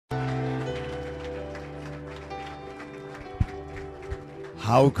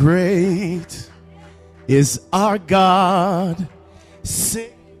How great is our God.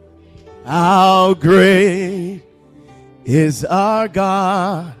 Sing. How great is our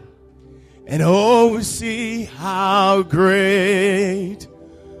God. And oh, see how great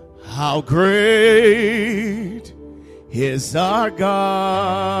is our God.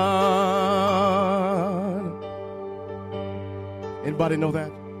 Anybody know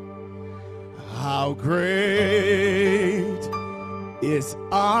that? How great is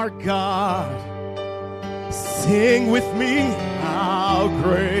our God. Sing with me. How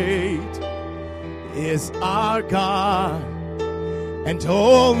great is our God. And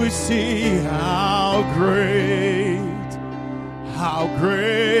oh, we see how great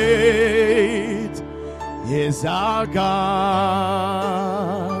is our God.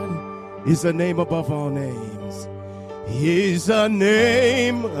 He's a name above all names. He's a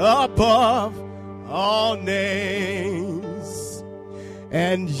name above all names.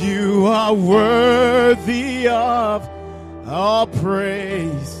 And you are worthy of all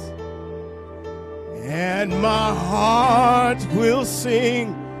praise. And my heart will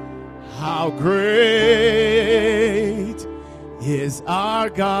sing, how great is our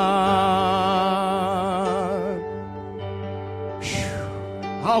God.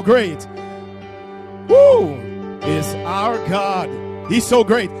 How great, is our God. He's so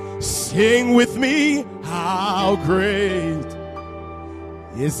great. Sing with me, how great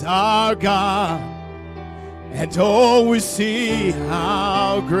is our God. And oh, we see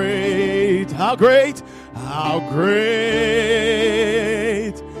how great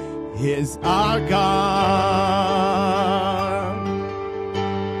is our God.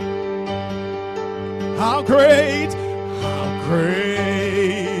 How great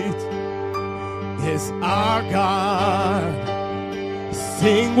is our God.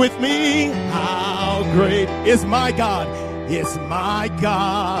 Sing with me, how great is my God, is my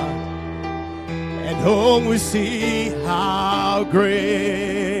God. And oh, we see how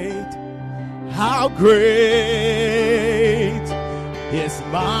great is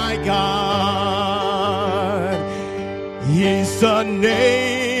my God. He's a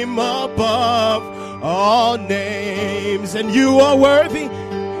name above all names, and you are worthy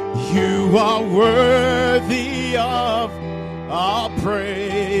of all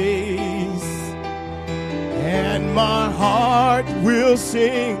praise. And my heart will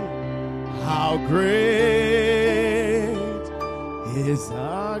sing, how great is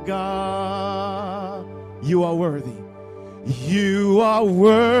our God. You are worthy. You are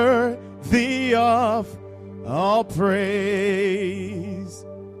worthy of all praise.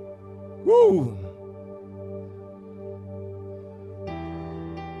 Woo!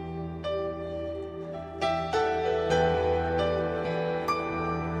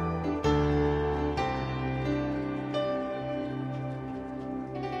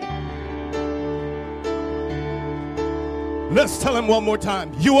 Let's tell him one more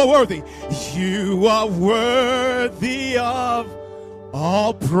time. You are worthy. You are worthy of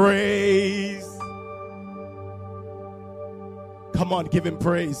all praise. Come on, give him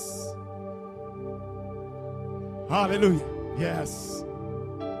praise. Hallelujah. Yes.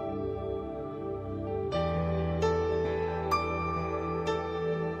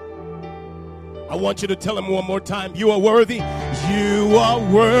 I want you to tell him one more time. You are worthy. You are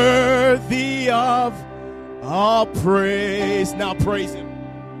worthy of all praise. Now praise him.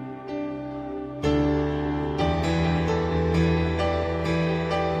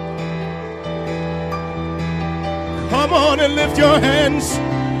 Come on and lift your hands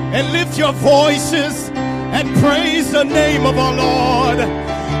and lift your voices and praise the name of our Lord.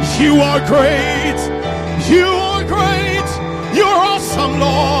 You are great. You are great. You are awesome,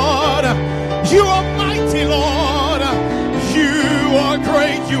 Lord. You are mighty, Lord. You are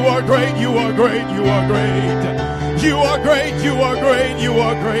great. You are great. You are great. You are great. You are great. You are great. You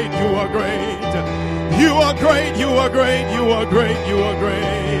are great. You are great. You are great. You are great. You are great. You are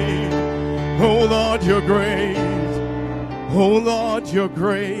great. Oh Lord, you're great. Oh Lord, you're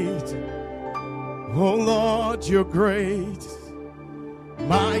great. Oh Lord, you're great.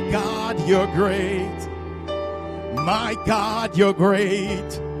 My God, you're great. My God, you're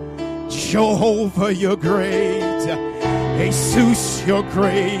great. Jehovah, you're great. Jesus, you're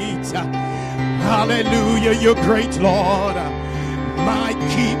great. Hallelujah, you're great, Lord. My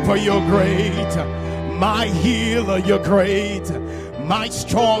keeper, you're great. My healer, you're great. My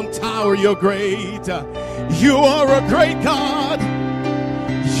strong tower, you're great. You are a great God.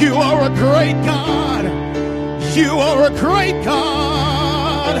 You are a great God. You are a great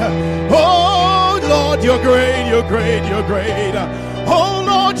God. Oh Lord, you're great, you're great, you're great. Oh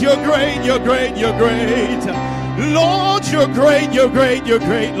Lord, you're great, you're great, you're great. Lord, you're great, you're great, you're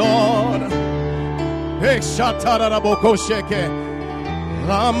great, Lord.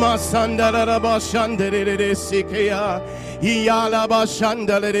 Lama sandaraba shanderere sikea iyalaba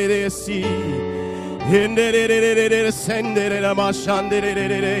shanderere si henderere sendere ma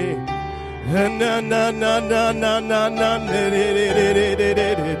shanderere na na na na na na na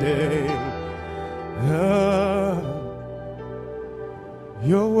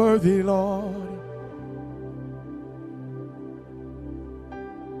you're worthy, Lord.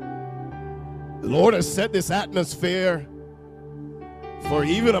 The Lord has set this atmosphere for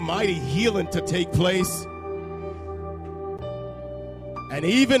even a mighty healing to take place. And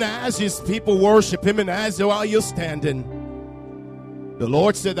even as his people worship him and as while you're standing, the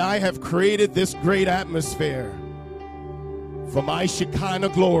Lord said, I have created this great atmosphere for my Shekinah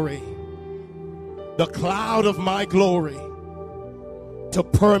glory, the cloud of my glory, to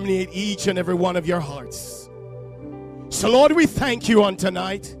permeate each and every one of your hearts. So Lord, we thank you on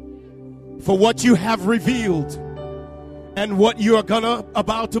tonight for what you have revealed and what you are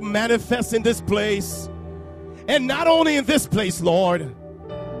about to manifest in this place. And not only in this place, Lord,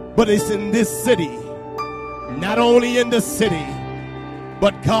 but it's in this city. Not only in the city,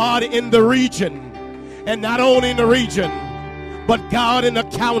 but God in the region. And not only in the region, but God in the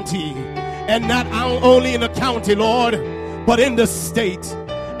county. And not only in the county, Lord, but in the state.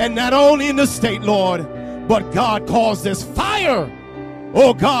 And not only in the state, Lord, but God caused this fire,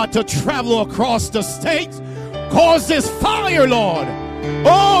 oh God, to travel across the state. Cause this fire, Lord.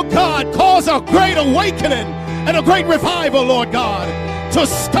 Oh God, cause a great awakening and a great revival, Lord God, to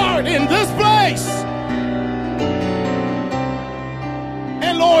start in this place.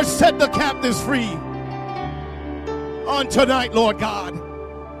 And Lord, set the captives free on tonight, Lord God.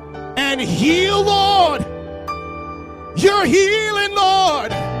 And heal, Lord. You're healing,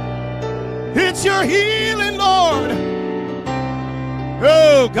 Lord. It's your healing, Lord.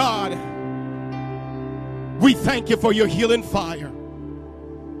 Oh God. We thank you for your healing fire.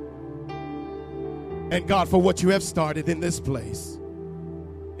 And God, for what you have started in this place.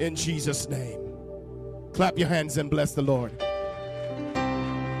 In Jesus' name. Clap your hands and bless the Lord.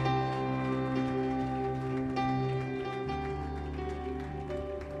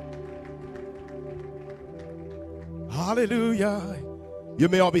 Hallelujah. You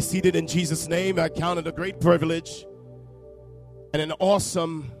may all be seated in Jesus' name. I count it a great privilege and an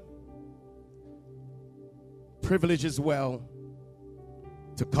awesome privilege as well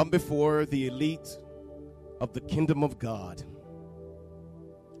to come before the elite of the kingdom of God.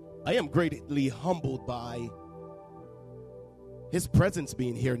 I am greatly humbled by his presence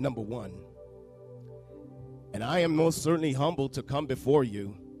being here, number one. And I am most certainly humbled to come before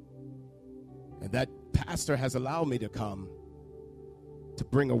you. And that pastor has allowed me to come to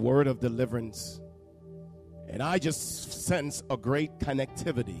bring a word of deliverance. And I just sense a great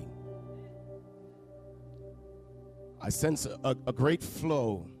connectivity. I sense a great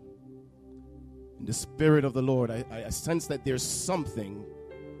flow in the Spirit of the Lord. I sense that there's something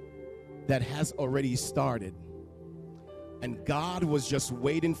that has already started. And God was just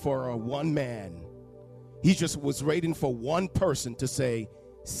waiting for a one man. He just was waiting for one person to say,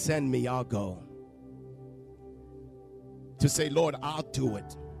 send me, I'll go. To say, Lord, I'll do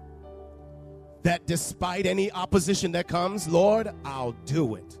it. That despite any opposition that comes, Lord, I'll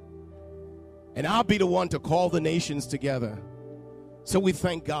do it. And I'll be the one to call the nations together. So we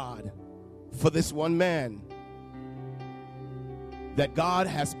thank God for this one man that God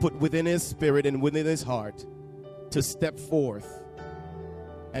has put within his spirit and within his heart to step forth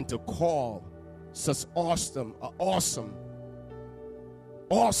and to call such awesome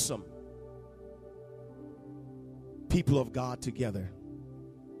people of God together.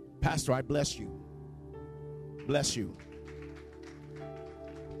 Pastor, I bless you. Bless you.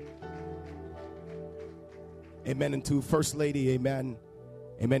 Amen. And to First Lady, amen.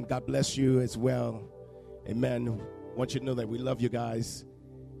 Amen. God bless you as well. Amen. I want you to know that we love you guys.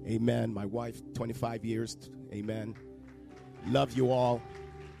 Amen. My wife, 25 years. Amen. Love you all.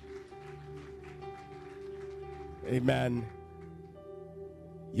 Amen.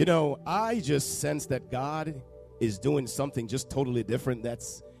 You know, I just sense that God is doing something just totally different that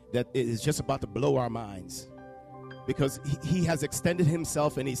is just about to blow our minds. Because he has extended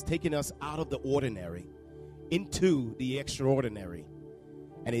himself and he's taken us out of the ordinary into the extraordinary.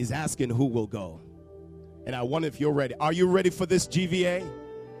 And he's asking who will go. And I wonder if you're ready. Are you ready for this, GVA?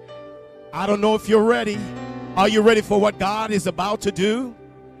 I don't know if you're ready. Are you ready for what God is about to do?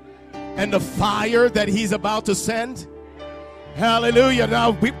 And the fire that he's about to send? Hallelujah.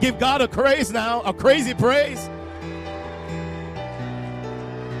 Now we give God a praise now, a crazy praise.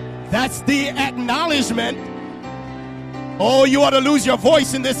 That's the acknowledgement Oh, you ought to lose your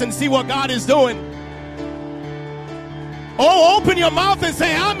voice in this and see what God is doing. Oh, open your mouth and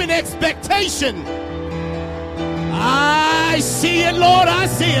say, I'm in expectation. I see it, Lord, I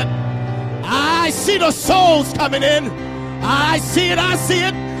see it. I see the souls coming in. I see it, I see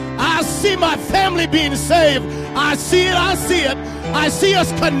it. I see my family being saved. I see it, I see it. I see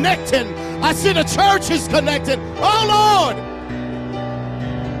us connecting. I see the church is connected. Oh, Lord.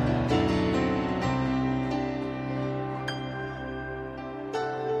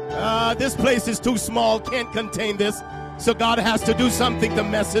 This place is too small, can't contain this. So God has to do something to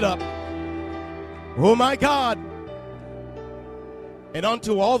mess it up. Oh, my God. And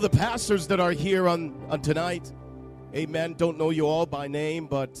unto all the pastors that are here on tonight, amen. Don't know you all by name,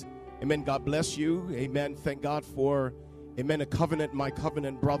 but amen, God bless you. Amen. Thank God for, amen, my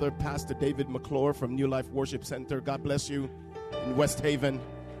covenant brother, Pastor David McClure from New Life Worship Center. God bless you in West Haven.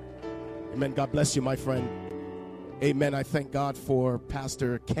 Amen. God bless you, my friend. Amen. I thank God for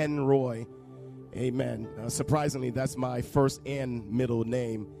Pastor Ken Roy. Amen. Surprisingly, that's my first and middle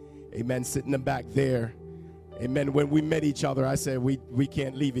name. Amen. Sitting in the back there. Amen. When we met each other, I said we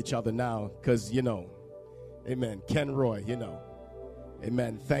can't leave each other now because, you know. Amen. Ken Roy, you know.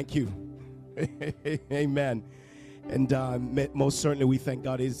 Amen. Thank you. Amen. And most certainly we thank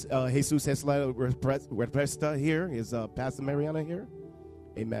God. Is Jesus Represta here? Is Pastor Mariana here?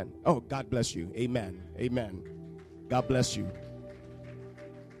 Amen. Oh, God bless you. Amen. Amen. God bless you.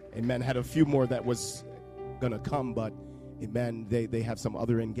 Amen. Had a few more that was going to come, but amen, they have some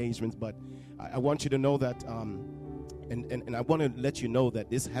other engagements. But I want you to know that, and I want to let you know that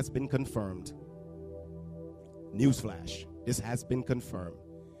this has been confirmed. Newsflash. This has been confirmed.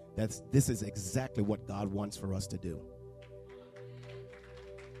 This is exactly what God wants for us to do.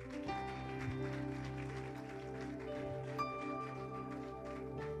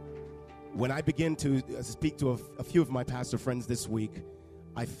 When I began to speak to a few of my pastor friends this week,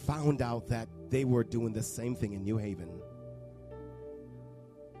 I found out that they were doing the same thing in New Haven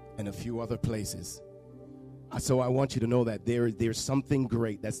and a few other places. So I want you to know that there's something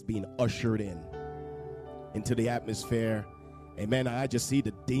great that's being ushered into the atmosphere. Amen. I just see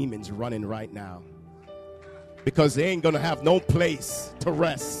the demons running right now because they ain't going to have no place to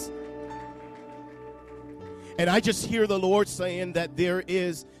rest. And I just hear the Lord saying that there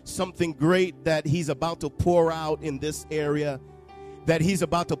is something great that he's about to pour out in this area, that he's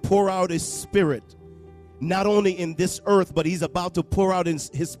about to pour out his spirit, not only in this earth, but he's about to pour out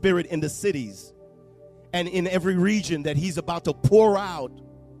his spirit in the cities and in every region, that he's about to pour out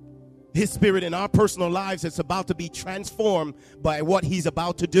his spirit in our personal lives. It's about to be transformed by what he's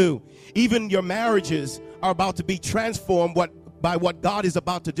about to do. Even your marriages are about to be transformed by what God is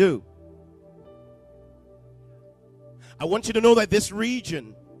about to do. I want you to know that this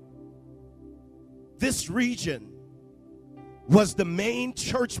region was the main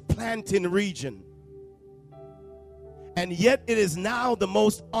church planting region. And yet it is now the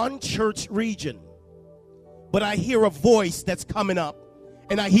most unchurched region. But I hear a voice that's coming up.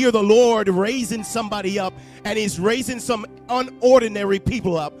 And I hear the Lord raising somebody up. And he's raising some unordinary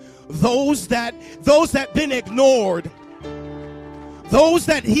people up. Those that been ignored. Those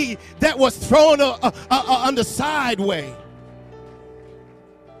that was thrown on the sideway.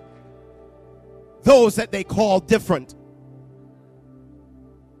 Those that they call different.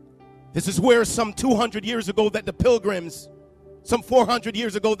 This is where some 200 years ago that the pilgrims, some 400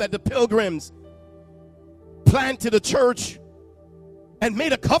 years ago that the pilgrims planted a church and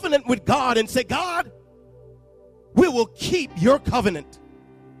made a covenant with God and said, God, we will keep your covenant.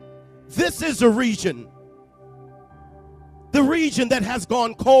 This is a region. The region that has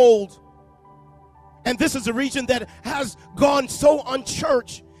gone cold. And this is a region that has gone so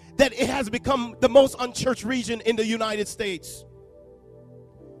unchurched that it has become the most unchurched region in the United States.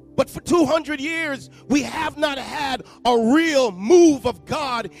 But for 200 years, we have not had a real move of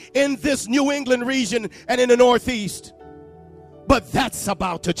God in this New England region and in the Northeast. But that's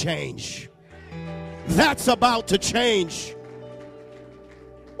about to change. That's about to change.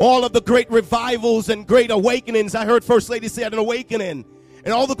 All of the great revivals and great awakenings, I heard First Lady say an awakening,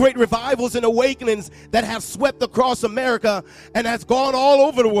 and all the great revivals and awakenings that have swept across America and has gone all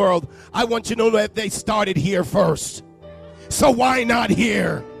over the world, I want you to know that they started here first. So why not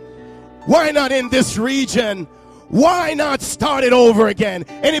here? Why not in this region? Why not start it over again?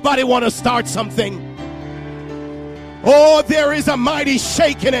 Anybody want to start something? Oh, there is a mighty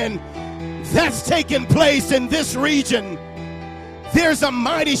shaking that's taking place in this region. There's a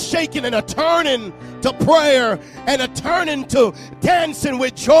mighty shaking and a turning to prayer and a turning to dancing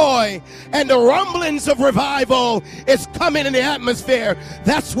with joy, and the rumblings of revival is coming in the atmosphere.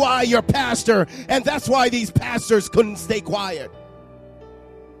 That's why your pastor, and that's why these pastors couldn't stay quiet.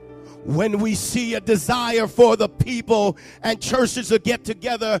 When we see a desire for the people and churches to get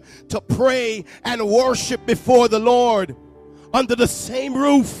together to pray and worship before the Lord under the same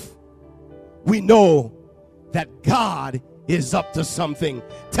roof, we know that God is up to something.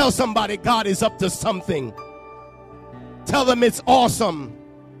 Tell somebody God is up to something. Tell them it's awesome.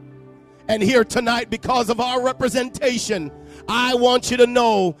 And here tonight, because of our representation, I want you to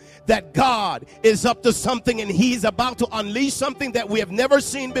know that God is up to something, and he's about to unleash something that we have never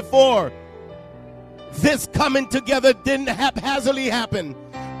seen before. This coming together didn't haphazardly happen,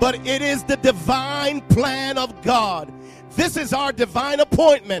 but it is the divine plan of God. This is our divine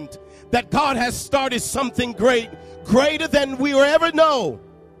appointment, that God has started something great, greater than we will ever know,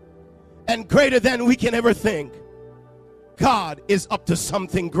 and greater than we can ever think. God is up to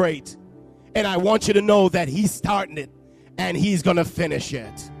something great, and I want you to know that he's starting it, and he's going to finish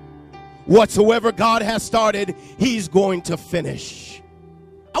it. Whatsoever God has started, he's going to finish.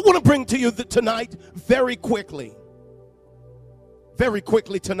 I want to bring to you tonight very quickly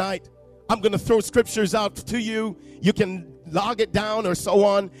tonight, I'm going to throw scriptures out to you. You can log it down or so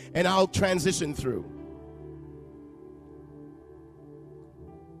on, and I'll transition through.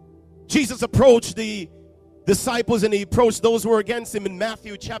 Jesus approached the disciples, and he approached those who were against him in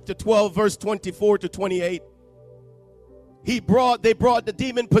Matthew chapter 12, verse 24 to 28. They brought the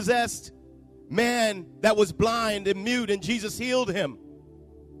demon-possessed man that was blind and mute, and Jesus healed him.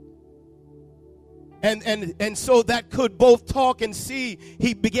 And so that could both talk and see.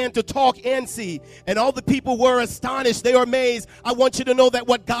 He began to talk and see. And all the people were astonished. They were amazed. I want you to know that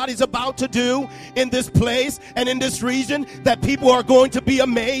what God is about to do in this place and in this region, that people are going to be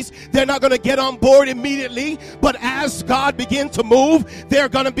amazed. They're not going to get on board immediately. But as God begins to move, they're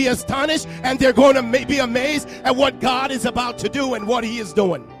going to be astonished, and they're going to be amazed at what God is about to do and what he is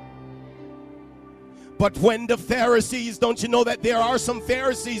doing. But when the Pharisees, don't you know that there are some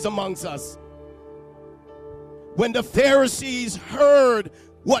Pharisees amongst us? When the Pharisees heard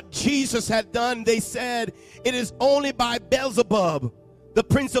what Jesus had done, they said, it is only by Beelzebub, the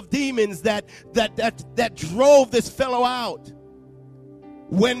prince of demons, that drove this fellow out.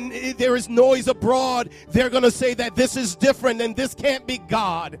 When there is noise abroad, they're going to say that this is different and this can't be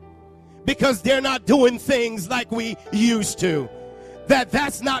God, because they're not doing things like we used to.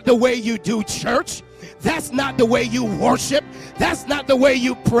 That's not the way you do church. That's not the way you worship. That's not the way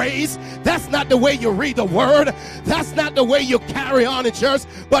you praise. That's not the way you read the word. That's not the way you carry on in church.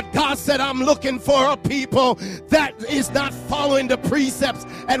 But God said, I'm looking for a people that is not following the precepts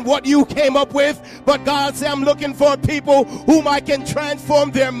and what you came up with. But God said, I'm looking for people whom I can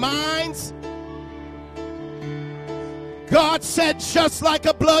transform their minds. God said, just like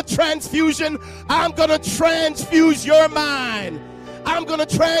a blood transfusion, I'm going to transfuse your mind. I'm going to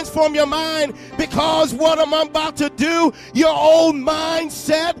transform your mind, because what I'm about to do, your old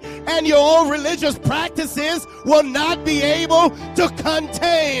mindset and your old religious practices will not be able to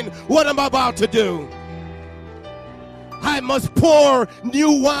contain what I'm about to do. I must pour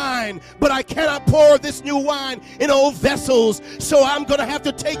new wine, but I cannot pour this new wine in old vessels. So I'm going to have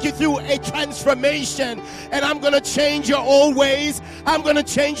to take you through a transformation, and I'm going to change your old ways. I'm going to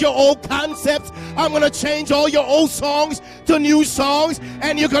change your old concepts. I'm going to change all your old songs to new songs,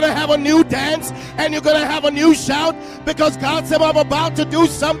 and you're going to have a new dance, and you're going to have a new shout, because God said, I'm about to do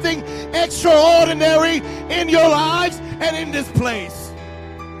something extraordinary in your lives and in this place.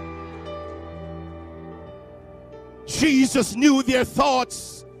 Jesus knew their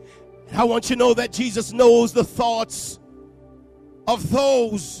thoughts. I want you to know that Jesus knows the thoughts of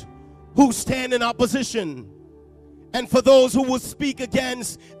those who stand in opposition, and for those who will speak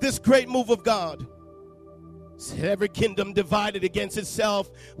against this great move of God. Every kingdom divided against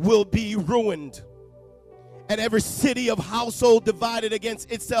itself will be ruined, and every city of household divided against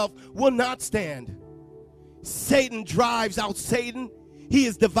itself will not stand. Satan drives out Satan. He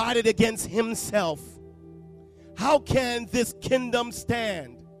is divided against himself. How can this kingdom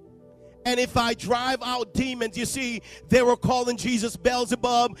stand? And if I drive out demons, you see, they were calling Jesus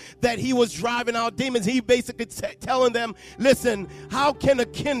Beelzebub, that he was driving out demons. He basically telling them, listen, how can a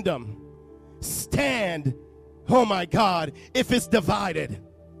kingdom stand, oh my God, if it's divided?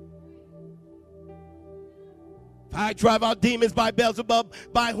 If I drive out demons by Beelzebub,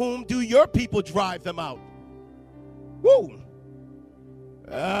 by whom do your people drive them out? Woo!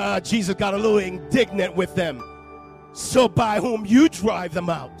 Jesus got a little indignant with them. So by whom you drive them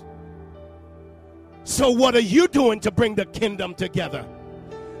out? So what are you doing to bring the kingdom together?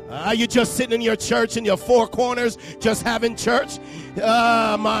 You're just sitting in your church in your four corners, just having church.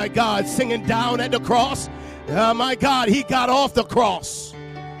 My God, singing down at the cross. My God, he got off the cross.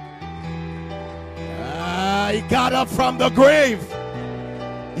 He got up from the grave.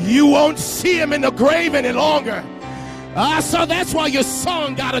 You won't see him in the grave any longer. So that's why your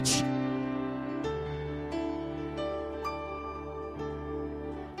song got to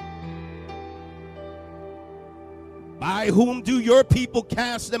By whom do your people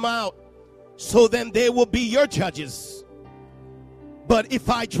cast them out? So then they will be your judges. But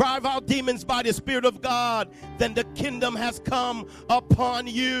if I drive out demons by the Spirit of God, then the kingdom has come upon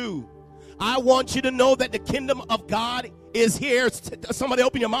you. I want you to know that the kingdom of God is here. Somebody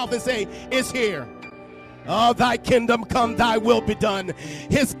open your mouth and say, it's here. Oh, thy kingdom come, thy will be done.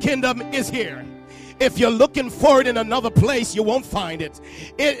 His kingdom is here. If you're looking for it in another place, you won't find it.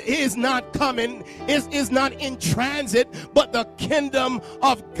 It is not coming. It is not in transit, but the kingdom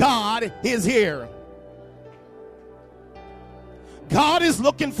of God is here. God is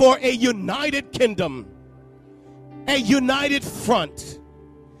looking for a united kingdom, a united front,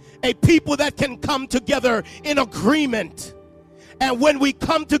 a people that can come together in agreement. And when we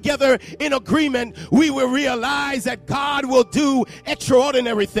come together in agreement, we will realize that God will do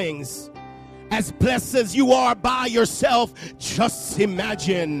extraordinary things. As blessed as you are by yourself, just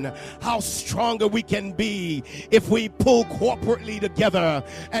imagine how stronger we can be if we pull corporately together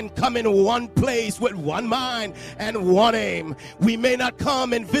and come in one place with one mind and one aim. We may not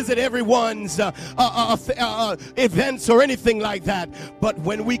come and visit everyone's events or anything like that, but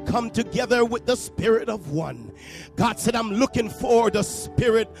when we come together with the spirit of one, God said, I'm looking for the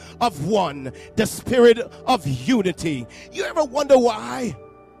spirit of one, the spirit of unity. You ever wonder why?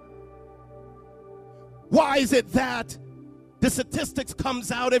 Why is it that the statistics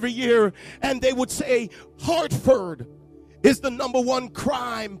comes out every year and they would say Hartford is the #1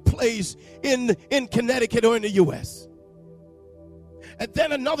 crime place in Connecticut or in the U.S.? And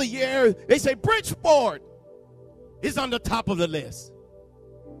then another year they say Bridgeport is on the top of the list.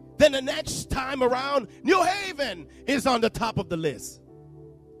 Then the next time around, New Haven is on the top of the list.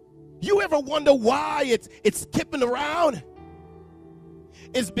 You ever wonder why it's skipping around?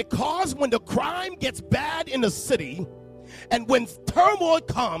 Is because when the crime gets bad in the city and when turmoil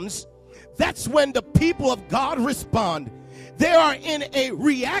comes, that's when the people of God respond. They are in a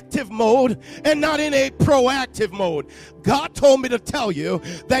reactive mode and not in a proactive mode. God told me to tell you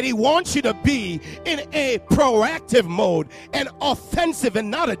that he wants you to be in a proactive mode, an offensive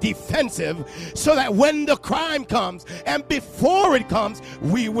and not a defensive, so that when the crime comes and before it comes,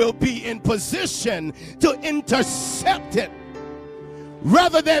 we will be in position to intercept it.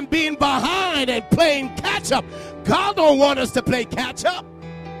 Rather than being behind and playing catch up. God don't want us to play catch up.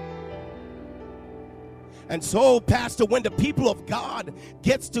 And so, Pastor, when the people of God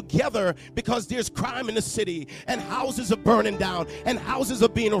gets together because there's crime in the city and houses are burning down and houses are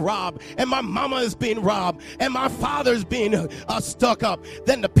being robbed and my mama is being robbed and my father is being stuck up,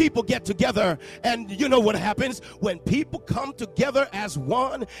 then the people get together, and you know what happens? When people come together as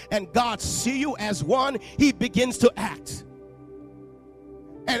one and God see you as one, he begins to act.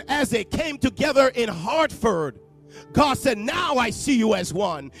 And as they came together in Hartford, God said, now I see you as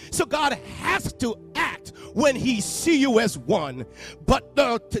one. So God has to act when he see you as one. But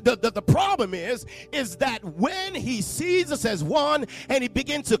the problem is that when he sees us as one and he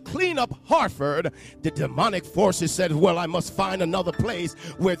begins to clean up Hartford, the demonic forces said, well, I must find another place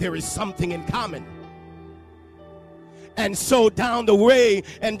where there is something in common. And so down the way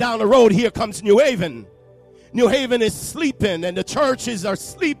and down the road, here comes New Haven. New Haven is sleeping and the churches are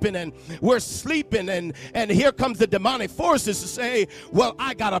sleeping and we're sleeping, and here comes the demonic forces to say, well,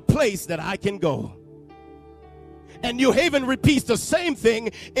 I got a place that I can go. And New Haven repeats the same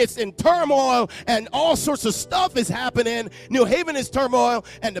thing. It's in turmoil and all sorts of stuff is happening. New Haven is turmoil,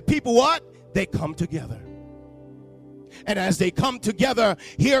 and the people, what? They come together. And as they come together,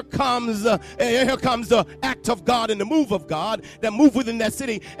 here comes the act of God and the move of God that move within that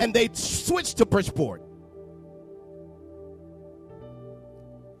city, and they switch to Bridgeport.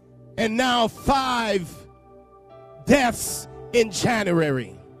 And now 5 deaths in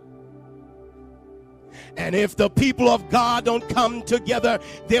January. And if the people of God don't come together,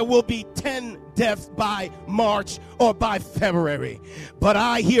 there will be 10 deaths by March or by February. But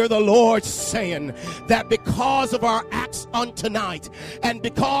I hear the Lord saying that because of our acts on tonight and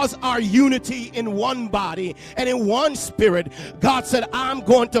because our unity in one body and in one spirit, God said, I'm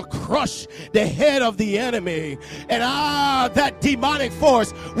going to crush the head of the enemy. And that demonic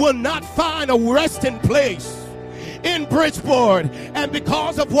force will not find a resting place. in Bridgeport. And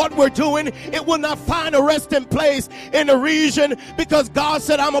because of what we're doing, it will not find a resting place in the region, because God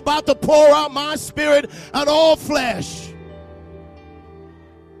said, I'm about to pour out my spirit on all flesh.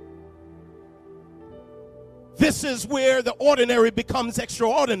 This is where the ordinary becomes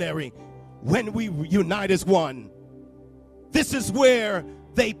extraordinary, when we unite as one. This is where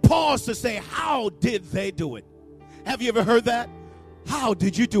they pause to say, how did they do it? Have you ever heard that? How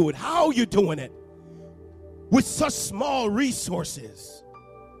did you do it? How are you doing it? With such small resources.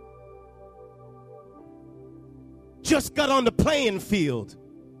 Just got on the playing field.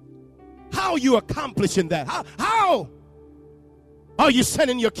 How are you accomplishing that? How are you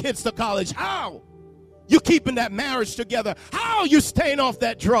sending your kids to college? How you keeping that marriage together? How are you staying off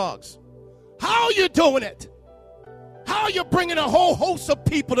that drugs? How are you doing it? How are you bringing a whole host of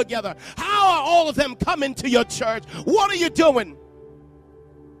people together? How are all of them coming to your church? What are you doing?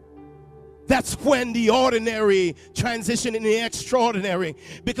 That's when the ordinary transition in the extraordinary.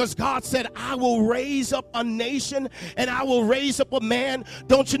 Because God said, I will raise up a nation and I will raise up a man.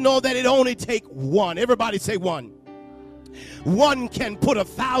 Don't you know that it only takes one? Everybody say one. One can put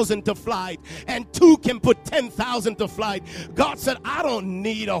 1,000 to flight, and two can put 10,000 to flight. God said, I don't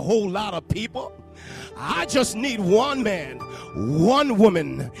need a whole lot of people. I just need one man, one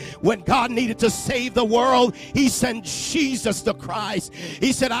woman. When God needed to save the world, he sent Jesus the Christ.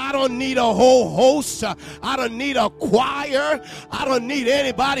 He said, I don't need a whole host. I don't need a choir. I don't need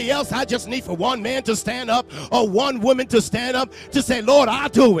anybody else. I just need for one man to stand up or one woman to stand up to say, Lord, I'll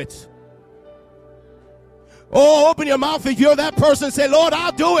do it. Oh, open your mouth if you're that person and say, Lord,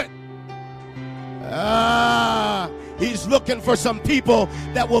 I'll do it. He's looking for some people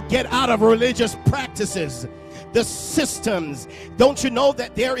that will get out of religious practices, the systems. Don't you know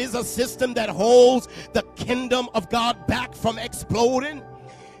that there is a system that holds the kingdom of God back from exploding?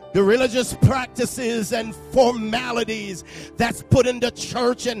 The religious practices and formalities that's put in the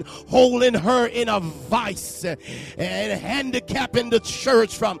church and holding her in a vice and handicapping the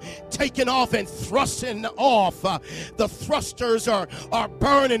church from taking off and thrusting off. The thrusters are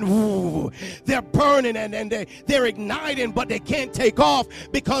burning. Ooh, they're burning and they're igniting, but they can't take off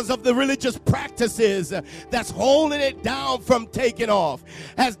because of the religious practices that's holding it down from taking off,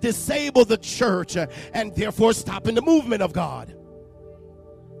 has disabled the church and therefore stopping the movement of God.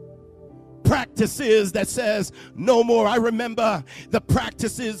 Practices that says no more. I remember the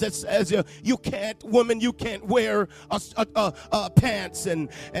practices that says you can't wear pants and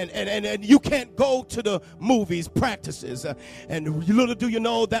you can't go to the movies. Practices and little do you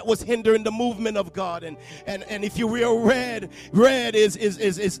know that was hindering the movement of God. And if you wear red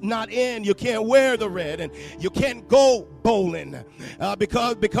is not in. You can't wear the red, and you can't go bowling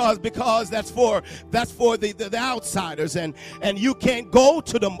because that's for the outsiders, and you can't go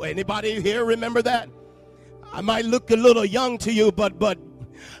to them. Anybody here remember that? I might look a little young to you, but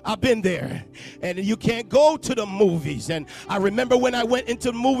I've been there. And you can't go to the movies. And I remember when I went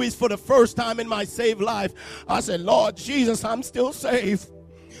into movies for the first time in my saved life, I said, Lord Jesus, I'm still saved.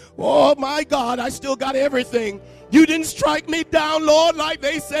 Oh my God, I still got everything. You didn't strike me down, Lord, like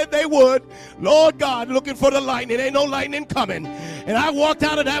they said they would. Lord God, looking for the lightning. Ain't no lightning coming. And I walked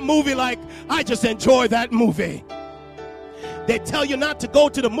out of that movie like I just enjoyed that movie. They tell you not to go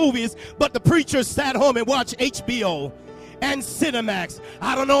to the movies, but the preachers sat home and watched HBO and Cinemax.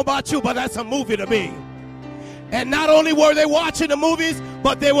 I don't know about you, but that's a movie to me. And not only were they watching the movies,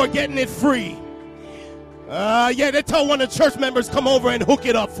 but they were getting it free. They told one of the church members, come over and hook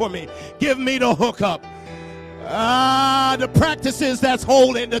it up for me. Give me the hookup. The practices that's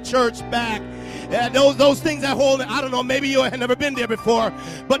holding the church back. Those things that hold, I don't know, maybe you have never been there before,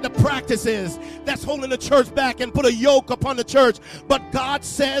 but the practices that's holding the church back and put a yoke upon the church. But God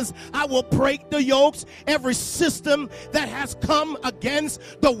says, I will break the yokes, every system that has come against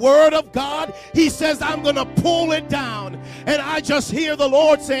the word of God. He says, I'm going to pull it down. And I just hear the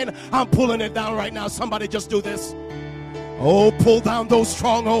Lord saying, I'm pulling it down right now. Somebody just do this. Oh, pull down those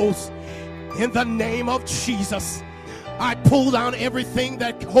strongholds in the name of Jesus. I pull down everything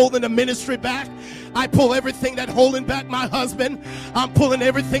that holding the ministry back. I pull everything that holding back my husband. I'm pulling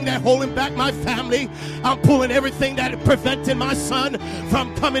everything that holding back my family. I'm pulling everything that preventing my son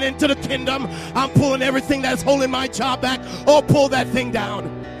from coming into the kingdom. I'm pulling everything that's holding my job back. Oh, pull that thing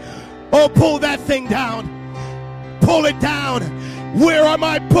down. Oh, pull that thing down. Pull it down. Where am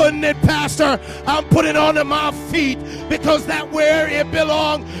I putting it, Pastor? I'm putting it onto my feet because that's where it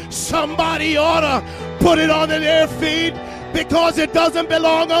belongs. Somebody ought to put it onto their feet because it doesn't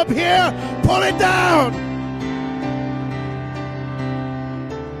belong up here. Pull it down.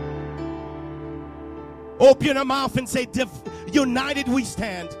 Open your mouth and say, united we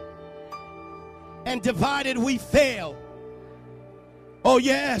stand. and divided we fail. Oh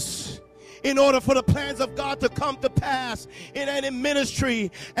yes. In order for the plans of God to come to pass in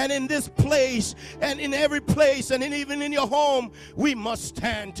ministry and in this place and in every place and even in your home, we must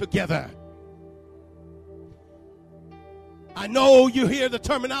stand together. I know you hear the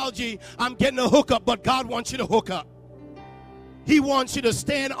terminology, I'm getting a hookup, but God wants you to hook up. He wants you to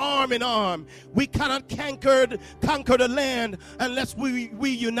stand arm in arm. We cannot conquer the land unless we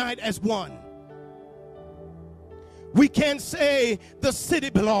unite as one. We can't say the city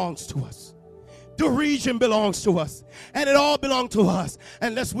belongs to us. The region belongs to us. And it all belongs to us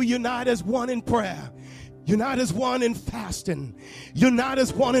unless we unite as one in prayer. Unite as one in fasting. Unite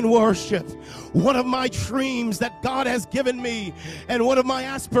as one in worship. One of my dreams that God has given me and one of my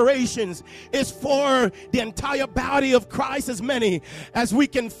aspirations is for the entire body of Christ, as many as we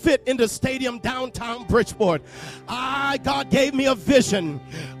can fit in the stadium downtown Bridgeport. God gave me a vision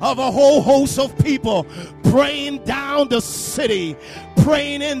of a whole host of people praying down the city,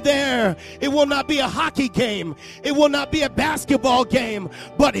 praying in there. It will not be a hockey game. It will not be a basketball game,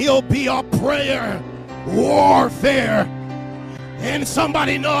 but it'll be a prayer warfare. And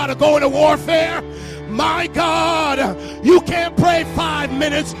somebody know how to go into warfare? My God, you can't pray 5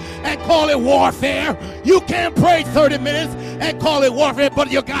 minutes and call it warfare. You can't pray 30 minutes and call it warfare,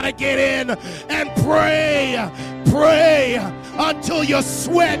 but you gotta get in and pray until you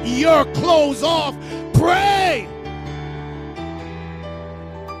sweat your clothes off. Pray.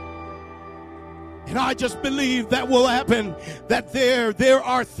 And I just believe that will happen, that there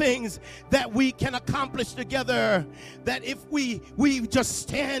are things that we can accomplish together, that if we just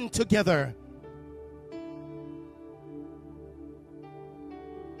stand together.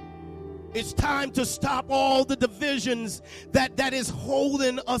 It's time to stop all the divisions that is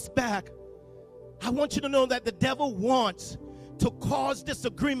holding us back. I want you to know that the devil wants to cause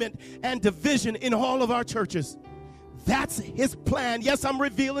disagreement and division in all of our churches. That's his plan. Yes, I'm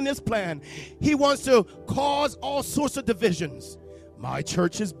revealing his plan. He wants to cause all sorts of divisions. My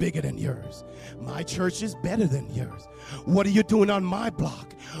church is bigger than yours. My church is better than yours. What are you doing on my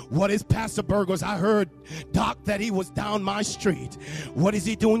block? What is Pastor Burgos? I heard, Doc, that he was down my street. What is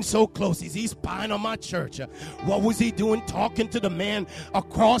he doing so close? Is he spying on my church? What was he doing talking to the man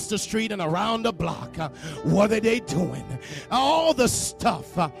across the street and around the block? What are they doing? All the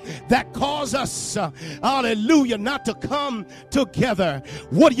stuff that cause us, hallelujah, not to come together.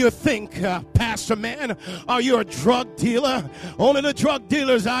 What do you think, Pastor Man? Are you a drug dealer? Only the drug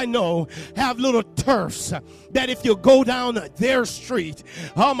dealers I know have little turfs that if you go down their street,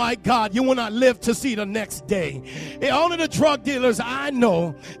 oh my God, you will not live to see the next day. Only the drug dealers I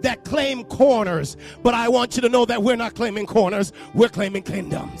know that claim corners, but I want you to know that we're not claiming corners, we're claiming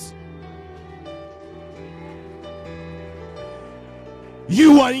kingdoms.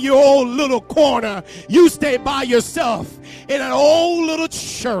 You in your own little corner, you stay by yourself in an old little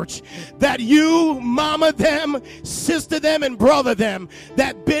church that you, mama them, sister them, and brother them,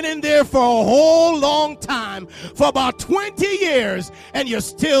 that been in there for a whole long time, for about 20 years, and you're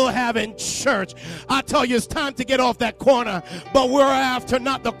still having church. I tell you, it's time to get off that corner, but we're after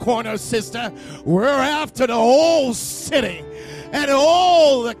not the corner, sister. We're after the whole city and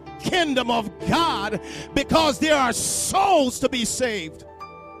all the kingdom of God, because there are souls to be saved.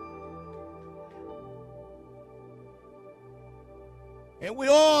 And we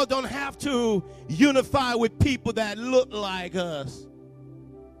all don't have to unify with people that look like us.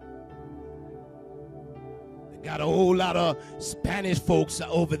 They got a whole lot of Spanish folks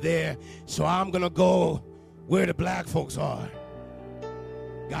over there, so I'm going to go where the black folks are.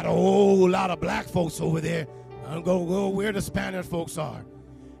 Got a whole lot of black folks over there. I'm going to go where the Spanish folks are.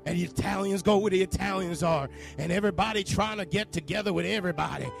 And the Italians go where the Italians are. And everybody trying to get together with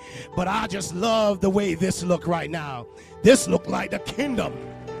everybody. But I just love the way this look right now. This look like the kingdom.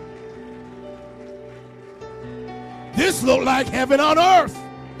 This look like heaven on earth.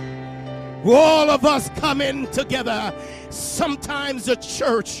 All of us coming together. Sometimes the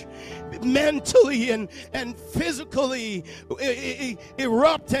church mentally and physically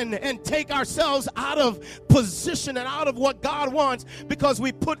erupt and take ourselves out of position and out of what God wants, because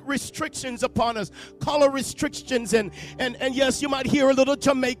we put restrictions upon us, color restrictions, and yes, you might hear a little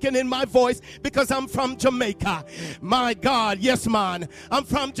Jamaican in my voice because I'm from Jamaica. My God, yes, man, I'm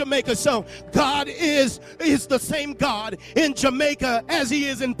from Jamaica. So God is the same God in Jamaica as he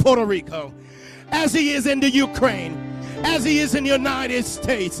is in Puerto Rico, as he is in the Ukraine, as he is in the United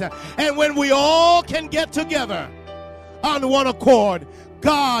States. And when we all can get together on one accord,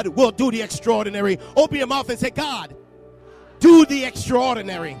 God will do the extraordinary. Open your mouth and say, God, do the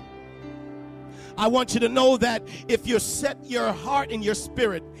extraordinary. I want you to know that if you set your heart and your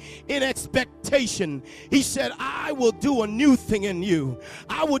spirit in expectation, he said, I will do a new thing in you.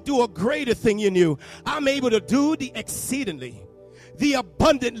 I will do a greater thing in you. I'm able to do the exceedingly, the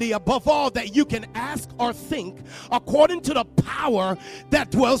abundantly above all that you can ask or think, according to the power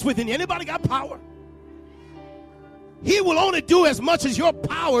that dwells within you. Anybody got power? He will only do as much as your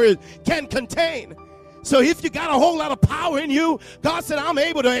power can contain. So if you got a whole lot of power in you, God said, I'm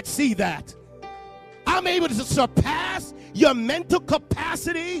able to exceed that. I'm able to surpass your mental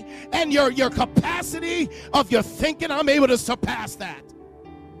capacity and your capacity of your thinking. I'm able to surpass that.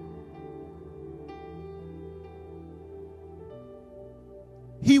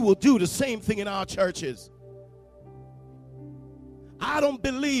 He will do the same thing in our churches. I don't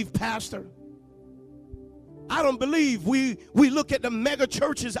believe, Pastor. I don't believe we look at the mega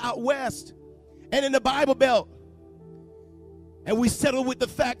churches out west and in the Bible Belt, and we settle with the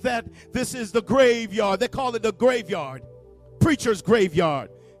fact that this is the graveyard. They call it the graveyard, preacher's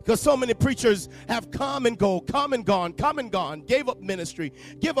graveyard, because so many preachers have come and gone, gave up ministry,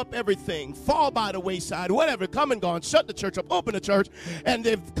 give up everything, fall by the wayside, whatever, come and gone, shut the church up, open the church, and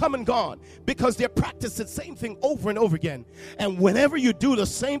they've come and gone because they practice the same thing over and over again. And whenever you do the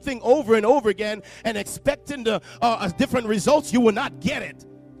same thing over and over again and expecting different results, you will not get it.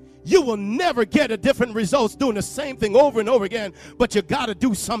 You will never get a different results doing the same thing over and over again, but you got to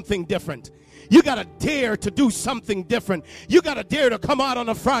do something different. You got to dare to do something different. You got to dare to come out on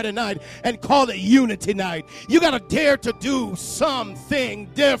a Friday night and call it unity night. You got to dare to do something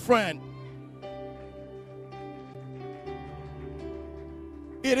different.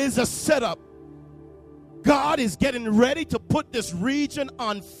 It is a setup. God is getting ready to put this region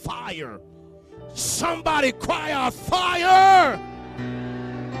on fire. Somebody cry out, fire!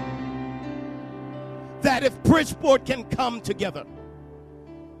 That if Bridgeport can come together,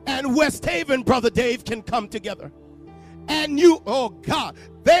 and West Haven, Brother Dave, can come together, and you, oh God,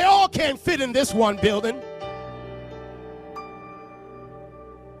 they all can't fit in this one building.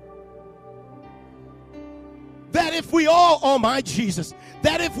 That if we all, oh my Jesus,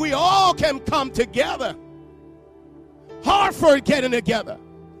 that if we all can come together, Hartford getting together,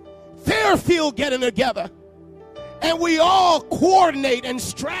 Fairfield getting together, and we all coordinate and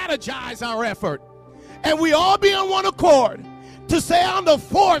strategize our effort, and we all be on one accord to say on the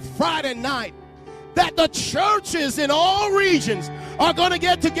fourth Friday night that the churches in all regions are going to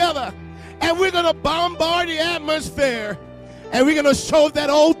get together, and we're going to bombard the atmosphere, and we're going to show that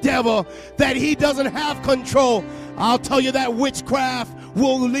old devil that he doesn't have control. I'll tell you that witchcraft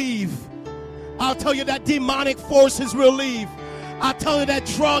will leave. I'll tell you that demonic forces will leave. I tell you that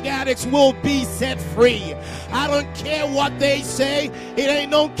drug addicts will be set free. I don't care what they say. It ain't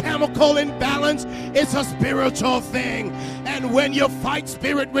no chemical imbalance. It's a spiritual thing. And when you fight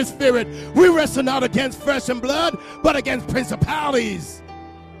spirit with spirit, we wrestle not against flesh and blood, but against principalities,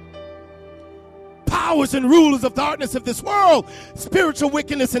 powers and rulers of darkness of this world, spiritual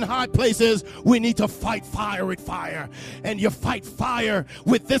wickedness in high places. We need to fight fire with fire. And you fight fire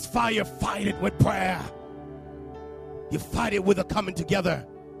with this fire, fight it with prayer. You fight it with a coming together.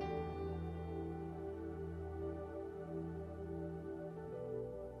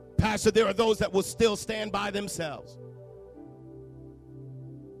 Pastor, there are those that will still stand by themselves.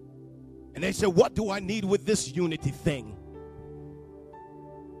 And they say, what do I need with this unity thing?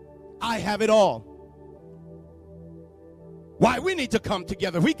 I have it all. Why, we need to come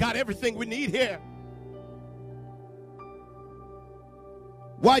together. We got everything we need here.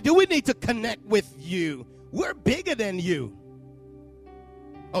 Why do we need to connect with you? We're bigger than you.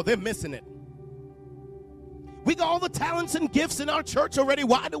 Oh, they're missing it. We got all the talents and gifts in our church already.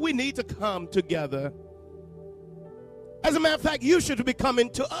 Why do we need to come together? As a matter of fact, you should be coming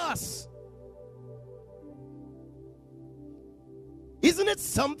to us. Isn't it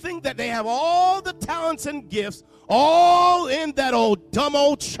something that they have all the talents and gifts all in that old dumb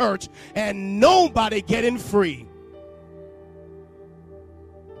old church and nobody getting free?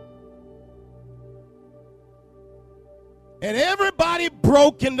 And everybody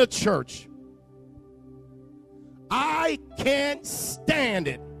broke in the church. I can't stand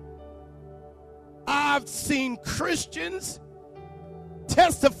it. I've seen Christians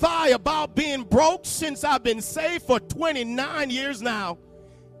testify about being broke since I've been saved for 29 years now.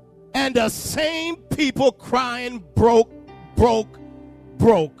 And the same people crying broke, broke,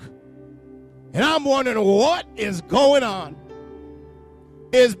 broke. And I'm wondering what is going on.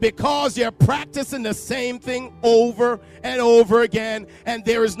 is because they're practicing the same thing over and over again, and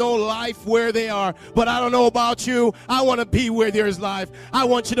there is no life where they are. But I don't know about you. I want to be where there's life. I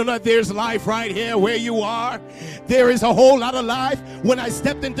want you to know there's life right here where you are. There is a whole lot of life. When I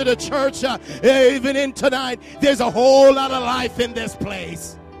stepped into the church, even in tonight, there's a whole lot of life in this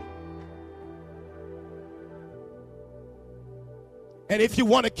place. And if you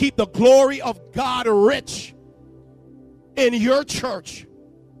want to keep the glory of God rich in your church,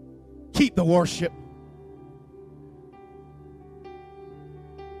 keep the worship.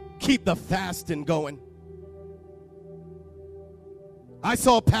 Keep the fasting going. I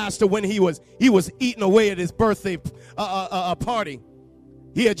saw a pastor when he was eating away at his birthday party.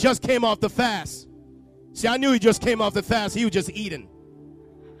 He had just came off the fast. See, I knew he just came off the fast. He was just eating.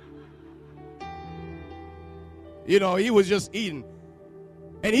 You know, he was just eating.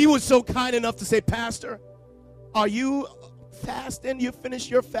 And he was so kind enough to say, "Pastor, are you fasting? You finished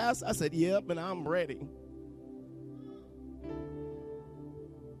your fast?" I said, "Yep, and I'm ready."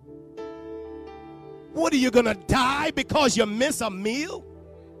 What, are you going to die because you miss a meal?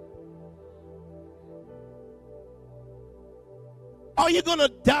 Are you going to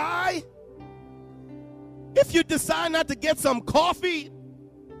die if you decide not to get some coffee?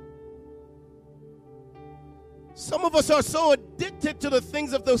 Some of us are so addicted to the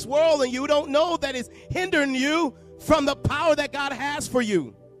things of this world, and you don't know that it's hindering you from the power that God has for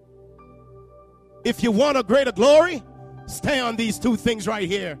you. If you want a greater glory, stay on these two things right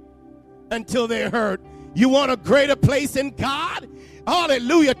here until they're heard. You want a greater place in God?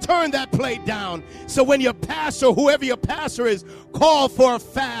 Hallelujah. Turn that plate down. So when your pastor, whoever your pastor is, call for a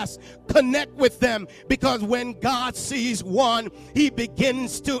fast, connect with them, because when God sees one, he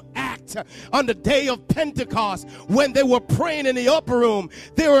begins to act. On the day of Pentecost, when they were praying in the upper room,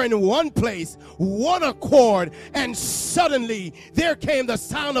 they were in one place, one accord, and suddenly there came the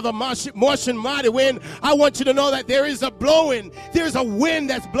sound of a Martian mighty wind. I want you to know that there is a blowing. There's a wind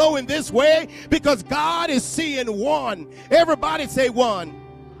that's blowing this way because God is seeing one. Everybody say one.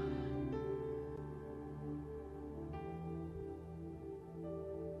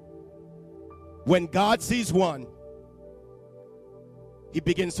 When God sees one, he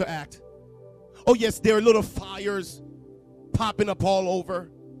begins to act. Oh yes, there are little fires popping up all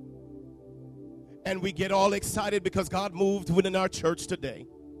over. And we get all excited because God moved within our church today.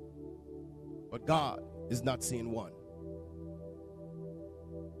 But God is not seeing one.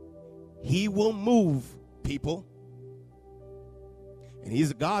 He will move, people. And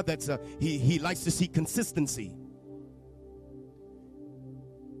he's a God that's he likes to see consistency.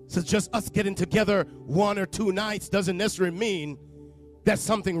 So just us getting together one or two nights doesn't necessarily mean that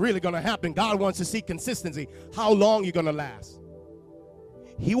something really going to happen. God wants to see consistency. How long you're going to last.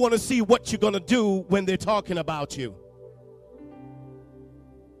 He wants to see what you're going to do when they're talking about you.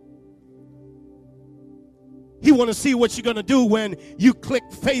 He wants to see what you're going to do when you click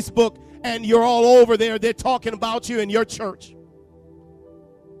Facebook and you're all over there. They're talking about you in your church.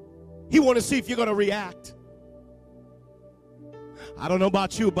 He wants to see if you're going to react. I don't know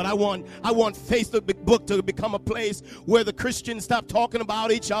about you, but I want Facebook to become a place where the Christians stop talking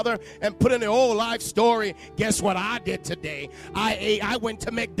about each other and put in their whole life story. Guess what I did today? I went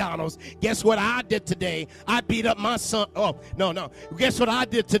to McDonald's. Guess what I did today? I beat up my son. Oh, no. Guess what I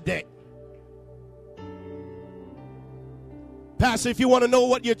did today? Pastor, if you want to know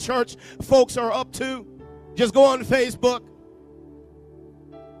what your church folks are up to, just go on Facebook.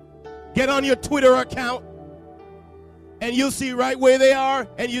 Get on your Twitter account. And you'll see right where they are,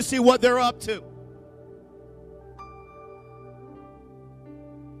 and you see what they're up to.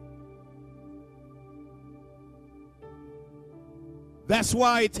 That's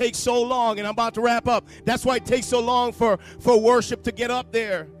why it takes so long, and I'm about to wrap up. That's why it takes so long for worship to get up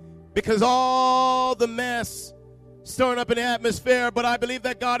there, because all the mess stirring up in the atmosphere. But I believe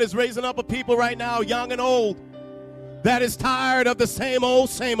that God is raising up a people right now, young and old, that is tired of the same old,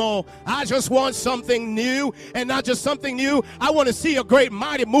 same old. I just want something new, and not just something new. I want to see a great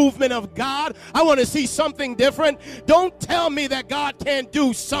mighty movement of God. I want to see something different. Don't tell me that God can't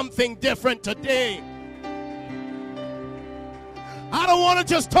do something different today. I don't want to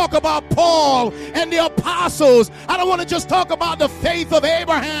just talk about Paul and the apostles. I don't want to just talk about the faith of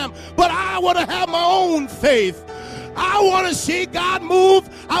Abraham, but I want to have my own faith. I want to see God move.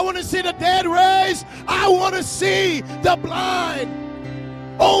 I want to see the dead raised. I want to see the blind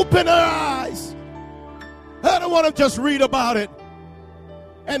open their eyes. I don't want to just read about it.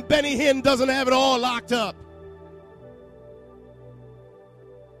 And Benny Hinn doesn't have it all locked up.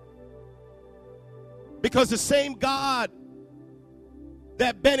 Because the same God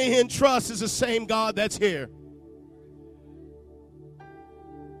that Benny Hinn trusts is the same God that's here.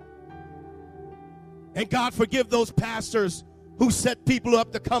 And God forgive those pastors who set people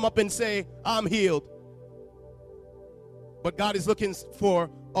up to come up and say, I'm healed. But God is looking for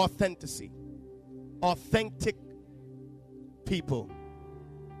authenticity. Authentic people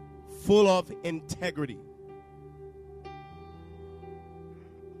full of integrity.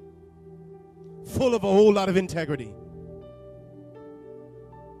 Full of a whole lot of integrity.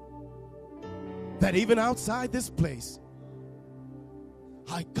 That even outside this place,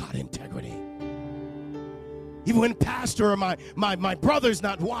 I got integrity. Even when pastor or my brother's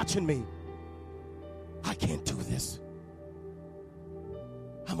not watching me, I can't do this.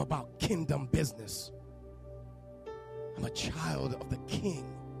 I'm about kingdom business. I'm a child of the King.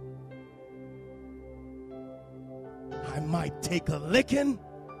 I might take a licking,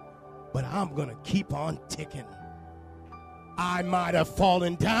 but I'm going to keep on ticking. I might have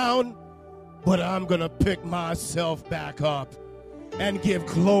fallen down, but I'm going to pick myself back up and give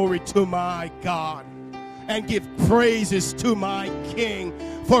glory to my God and give praises to my King,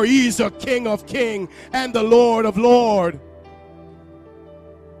 for he's a King of kings and the Lord of lords.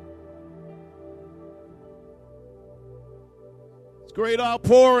 It's great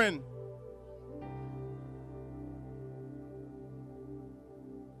outpouring.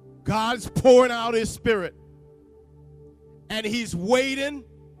 God's pouring out his Spirit, and he's waiting,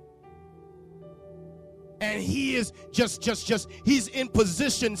 and he is just he's in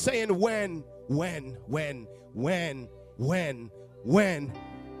position saying when.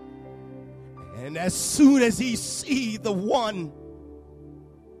 And as soon as he see the one,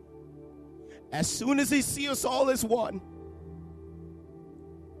 as soon as he see us all as one,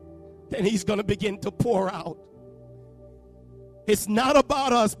 then he's going to begin to pour out. It's not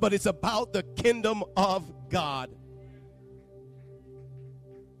about us, but it's about the kingdom of God.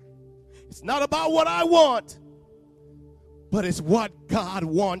 It's not about what I want, but it's what God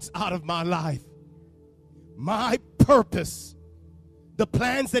wants out of my life. My purpose, the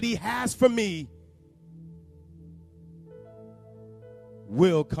plans that he has for me,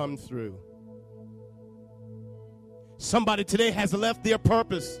 will come through. Somebody today has left their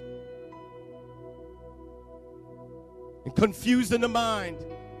purpose and confused in the mind,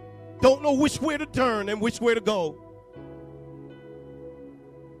 don't know which way to turn and which way to go.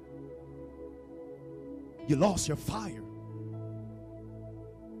 You lost your fire.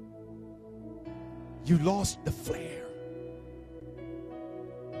 You lost the flare.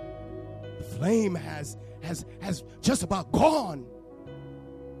 The flame has just about gone.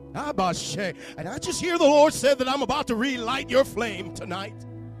 And I just hear the Lord said that I'm about to relight your flame tonight.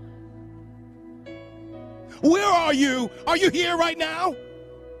 Where are you? Are you here right now?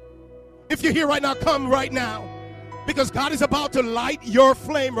 If you're here right now, come right now. Because God is about to light your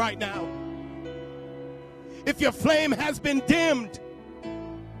flame right now. If your flame has been dimmed,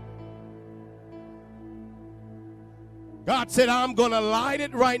 God said, I'm going to light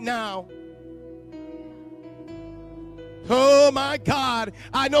it right now. Oh my God,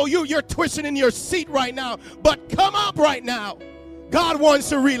 I know you're twisting in your seat right now, but come up right now. God wants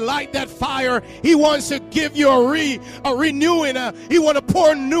to relight that fire. He wants to give you a renewing. He wants to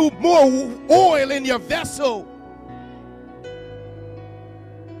pour more oil in your vessel.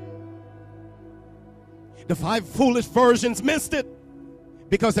 The 5 foolish virgins missed it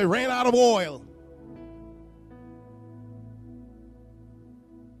because they ran out of oil.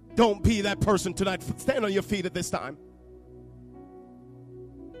 Don't be that person tonight. Stand on your feet at this time.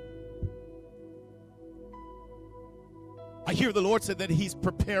 I hear the Lord said that he's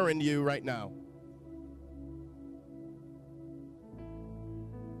preparing you right now.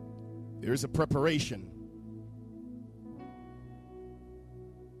 There's a preparation.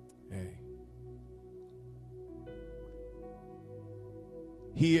 Hey.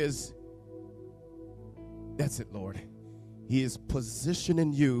 He is, that's it, Lord. He is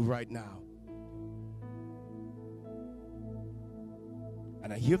positioning you right now.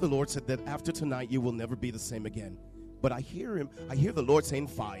 And I hear the Lord said that after tonight, you will never be the same again. But I hear the Lord saying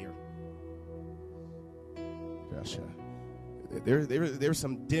fire. Gosh, there's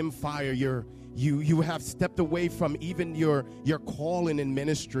some dim fire. You have stepped away from even your calling in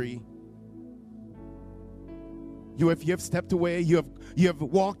ministry. You have stepped away. You have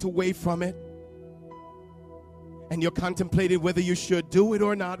walked away from it. And you're contemplating whether you should do it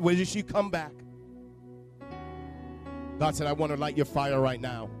or not, whether you should come back. God said, I want to light your fire right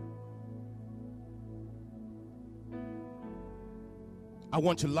now. I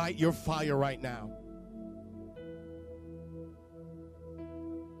want to light your fire right now.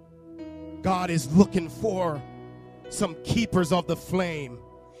 God is looking for some keepers of the flame.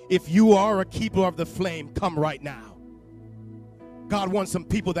 If you are a keeper of the flame, come right now. God wants some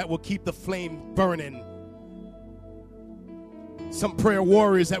people that will keep the flame burning. Some prayer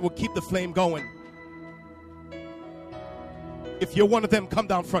warriors that will keep the flame going. If you're one of them, come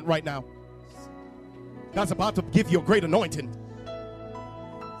down front right now. God's about to give you a great anointing.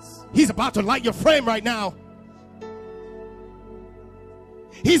 He's about to light your flame right now.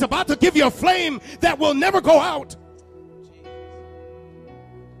 He's about to give you a flame that will never go out.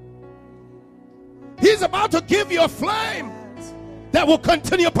 He's about to give you a flame that will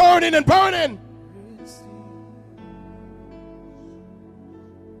continue burning and burning.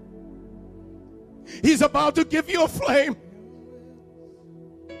 He's about to give you a flame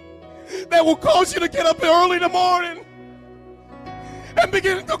that will cause you to get up early in the morning and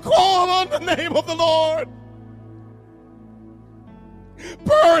begin to call on the name of the Lord.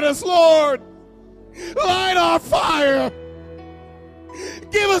 Burn us, Lord. Light our fire.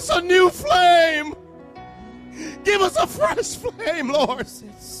 Give us a new flame. Give us a fresh flame, Lord.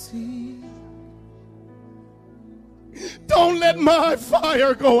 Don't let my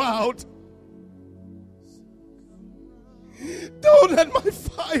fire go out. Don't let my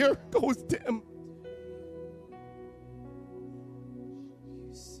fire go dim.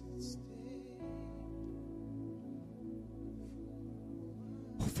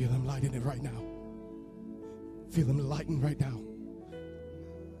 Oh, feel him lighting it right now. Feel him lighting right now.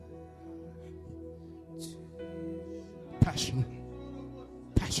 Passion.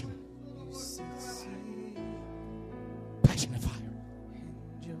 Passion. Passion and fire.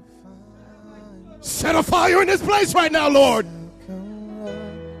 Set a fire in this place right now, Lord.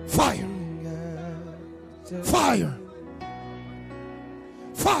 Fire. Fire.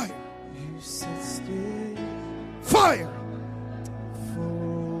 Fire. Fire.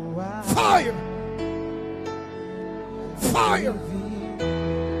 Fire. Fire.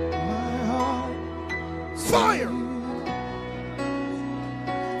 Fire.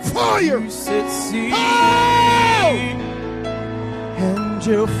 Fire. You said see, Oh! and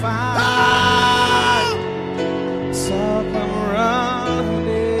you'll find some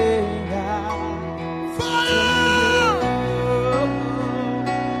running out. Fire!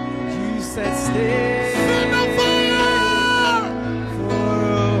 You said stay Send the fire!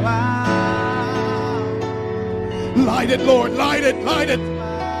 for a while. Light it, Lord. Light it. Light it.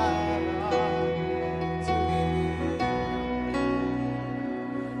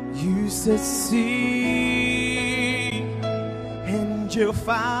 You said see, and you'll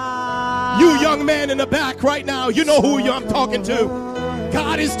find. You young man in the back right now, you know who I'm talking to.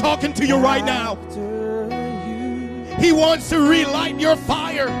 God is talking to you right now. He wants to relight your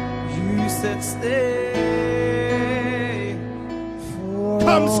fire. You said stay.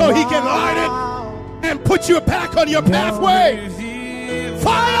 Come so he can light it and put you back on your pathway.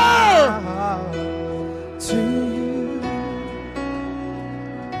 Fire! To you.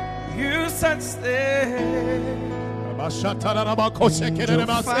 You said stay.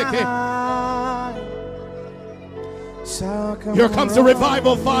 Here comes the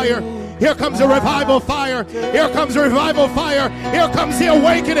revival fire. Here comes the revival fire. Here comes the revival fire. Here comes the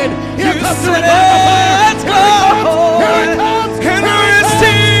awakening. Here comes the revival fire. Here it comes. Here it comes.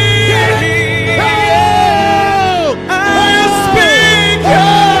 Speak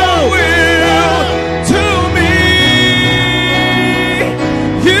your will to me.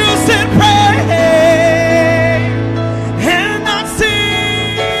 You said pray and not cease.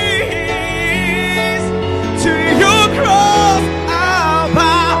 To your cross I'll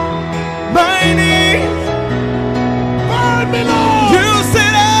bow my knees. Burn me, Lord. You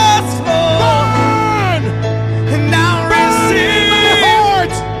said ask for Burn. and now Burn in receive. my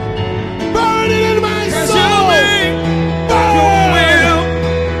heart. Burn it in my soul. Burn.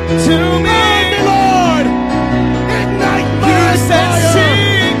 To Burn me, me, Lord. Ignite my you said fire.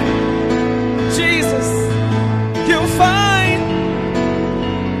 seek Jesus, you'll find.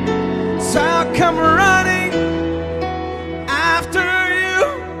 So I'll come running after you.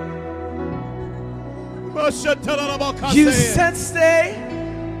 You said stay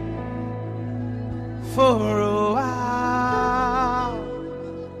for a while,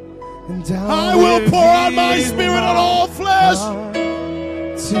 and I will pour out my spirit on all flesh.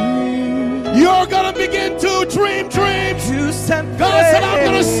 to you. You're gonna begin to dream dreams. You said God said, I'm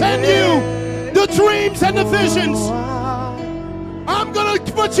gonna send you the dreams and the visions. I'm gonna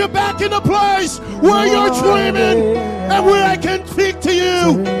put you back in a place where you're dreaming and where I can speak to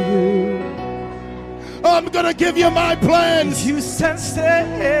you. I'm gonna give you my plans. You said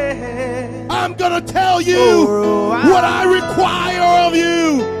stay. I'm gonna tell you what I require of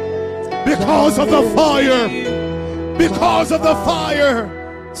you because of the fire. Because of the fire.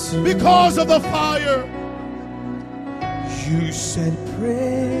 Because of the fire. You said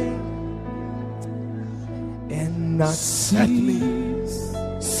pray and not Set me. cease.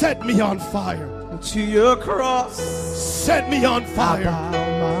 Set me on fire. To your cross, Set me on I fire.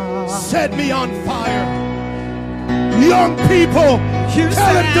 bow my Set me on fire. Young people, You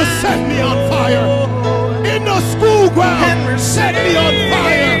tell him to set me on fire. In the school ground, set me on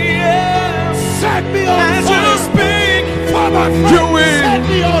fire. Set me on As fire. you speak, For my you friends, will. set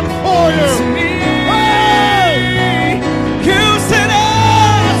me on fire. to me. Hey! You said,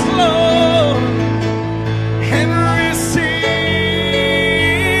 ask, Lord, and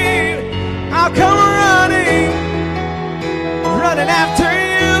receive. I'll come running after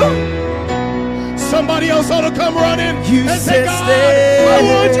you. Somebody else ought to come running You and say, said God, stay. I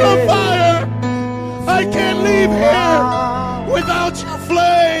want your fire. I can't leave here without your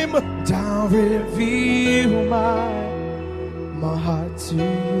flame. I'll reveal my heart to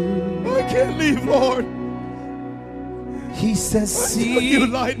you. I can't leave, Lord. He says, Until you see,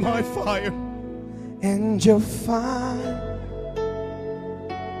 light my fire. and you'll find,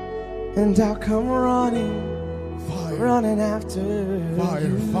 and I'll come running after Fire,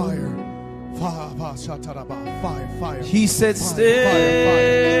 you. fire. Fire. He said, Fire,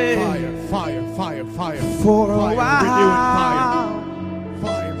 stay fire. for a Fire, while.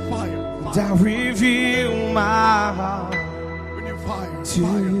 Fire. And I'll reveal my heart Renew fire. to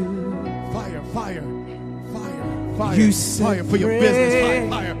you. Fire. You said Fire for your pray. business.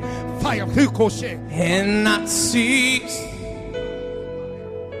 Fire. And not cease.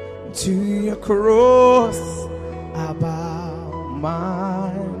 To your cross I bow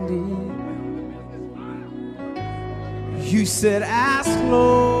my knee. You said, ask,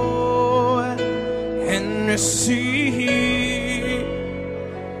 Lord, and receive.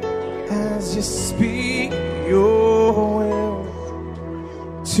 As you speak your will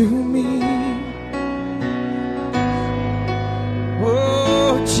to me.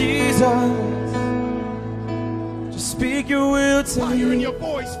 Oh, Jesus, just speak your will to Fire me. in your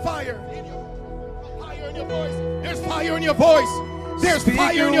voice. Fire in your voice. There's fire in your voice. There's Speak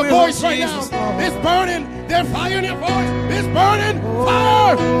fire in your your will, voice right now. Jesus, Lord. It's burning. There's fire in your voice. It's burning.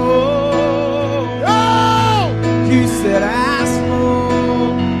 Fire. Oh! You said, ask,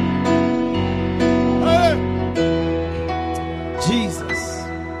 Lord. Hey. Jesus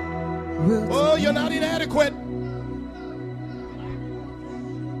will. Oh, you're not inadequate.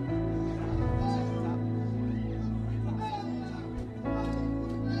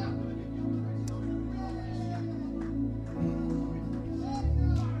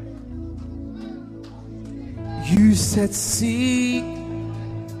 You said, seek,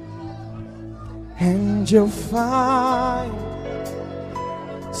 and you'll find.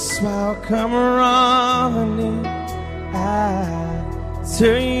 So I'll come running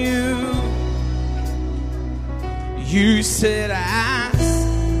after you. You said, ask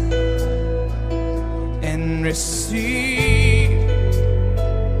and receive.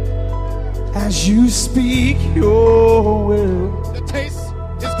 As you speak your will The taste is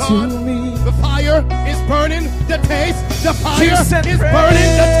to gone. me. The fire is burning. The taste. The fire You is said burning. pray.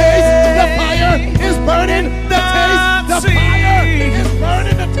 The taste. The fire is burning. The taste. The fire is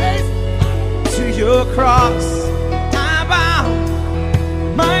burning. The taste. To your cross I bow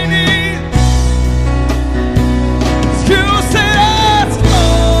my knees. You said, ask,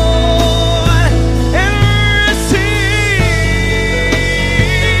 Lord, and receive.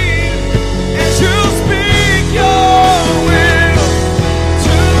 As you speak your will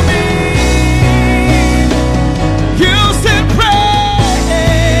to me. You said,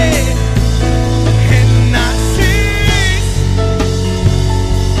 pray and not cease.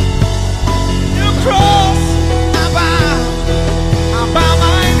 Your cross I bow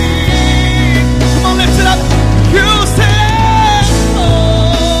my knees. Come on, lift it up. You said,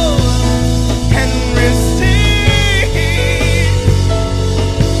 Lord, and receive.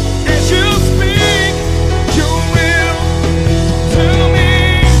 As you speak your will to me.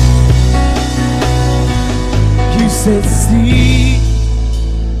 You said, seek,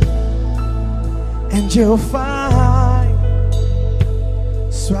 and you'll find.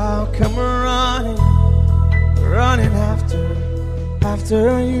 So I'll come running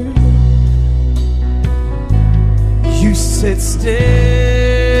after you. You said,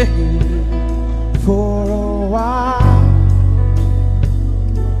 stay for a while.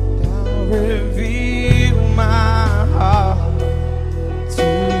 I'll reveal my heart to you.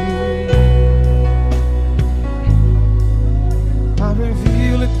 I'll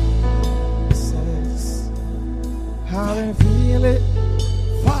reveal it, it says. I'll reveal it.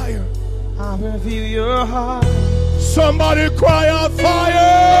 Fire. I'll reveal your heart. Somebody cry out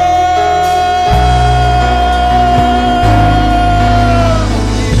fire.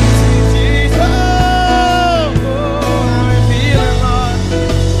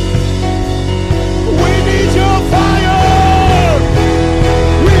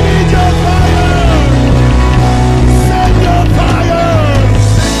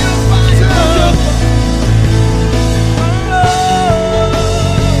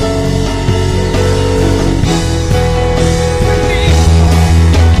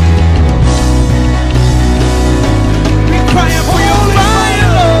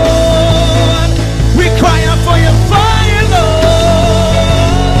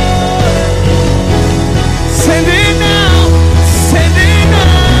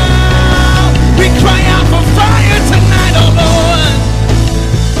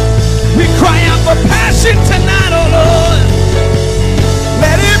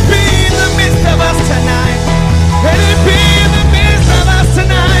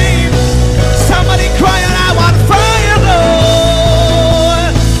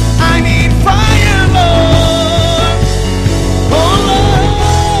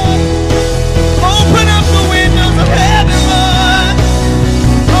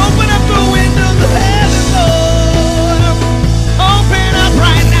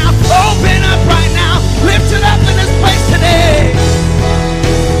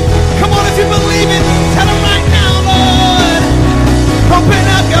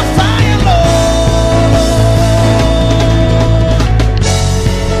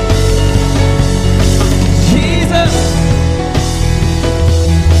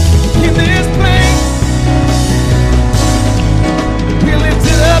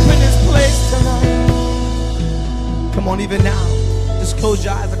 on, even now, just close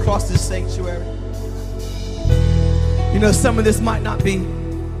your eyes across this sanctuary. You know, some of this might not be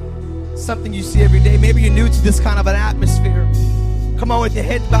something you see every day. Maybe you're new to this kind of an atmosphere. Come on, with your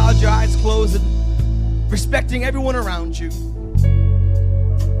head bowed, your eyes closed, and respecting everyone around you.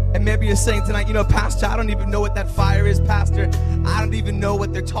 And maybe you're saying tonight, you know, Pastor, I don't even know what that fire is, Pastor. I don't even know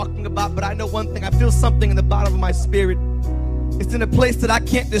what they're talking about, but I know one thing. I feel something in the bottom of my spirit. It's in a place that I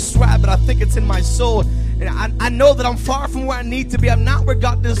can't describe, but I think it's in my soul. And I know that I'm far from where I need to be. I'm not where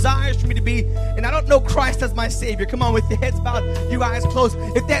God desires for me to be. And I don't know Christ as my Savior. Come on, with your heads bowed, your eyes closed.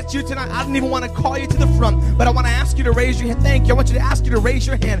 If that's you tonight, I don't even want to call you to the front, but I want to ask you to raise your hand. Thank you. I want you to ask you to raise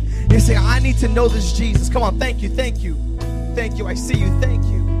your hand. And say, I need to know this Jesus. Come on, thank you, thank you. Thank you, I see you, thank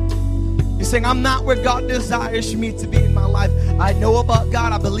you. You're saying, I'm not where God desires for me to be in my life. I know about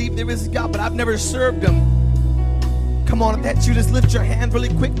God. I believe there is a God, but I've never served Him. Come on, if that's you, just lift your hand really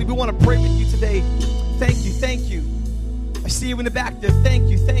quickly. We want to pray with you today. Thank you, thank you. I see you in the back there. Thank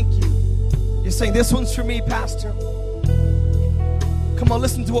you, thank you. You're saying, this one's for me, Pastor. Come on,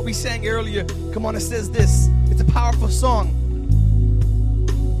 listen to what we sang earlier. Come on, it says this. It's a powerful song.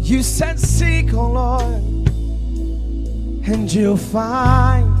 You said, seek, oh Lord, and you'll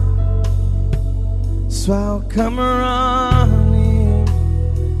find. So I'll come running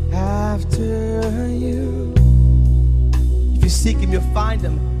after you. If you seek Him, you'll find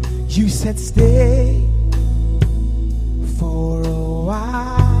Him. You said stay for a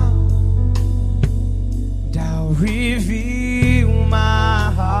while, and I'll reveal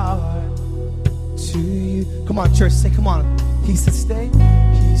my heart to you. Come on, church, say, come on. He said stay.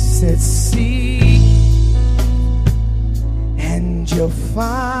 He said seek, and you'll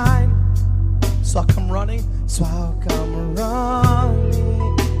find. So I'll come running, so I'll come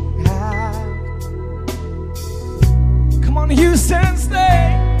running out. Come on, you said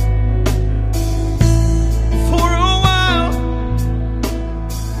stay for a while.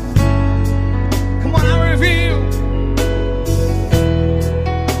 Come on, I'll reveal.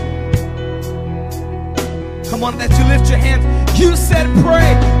 Come on, that you lift your hands. You said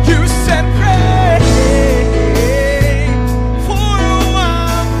pray, you said pray.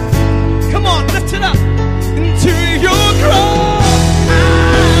 Come on, lift it up into your cross. I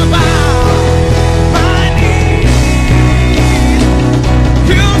bow my knees.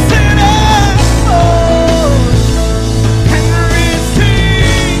 You said and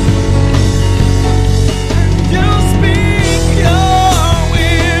receive. You speak your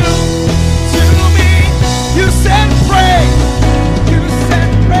will to me. You said pray. You said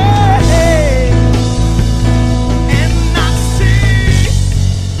pray and not cease.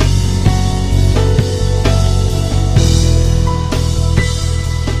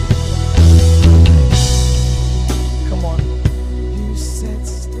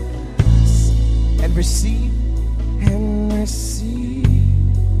 Receive and receive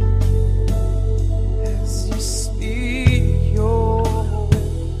as you speak your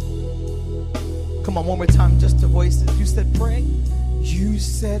will. Come on, one more time, just to voice it. You said pray. You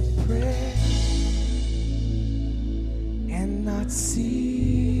said pray and not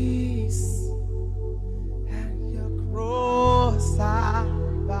cease. At your cross I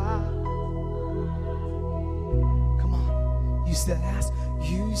bow. Come on. You said ask.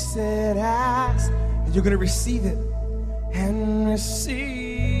 You said ask. You're going to receive it and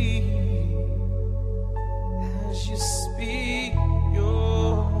receive as you speak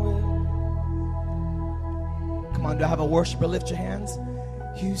your will. Come on, do I have a worshiper? Lift your hands.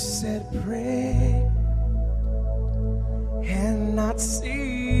 You said pray and not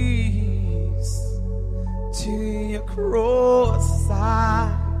cease. To your cross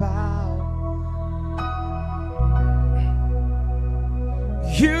I bow.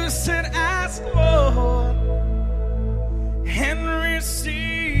 You said ask, Lord, and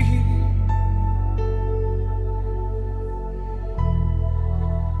receive.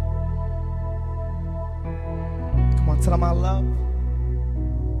 Come on, tell Him I love.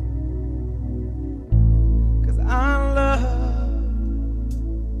 'Cause I love,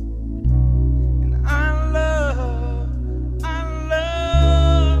 and I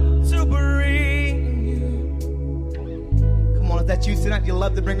love to bring you. Come on, if that's you tonight, you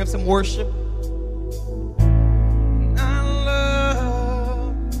love to bring Him some worship.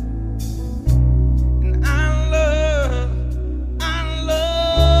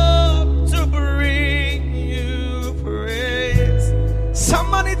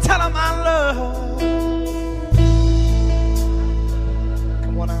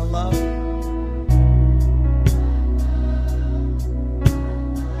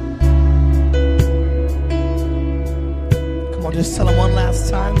 Just tell Him one last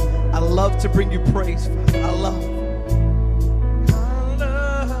time, I love to bring you praise, Father. I love.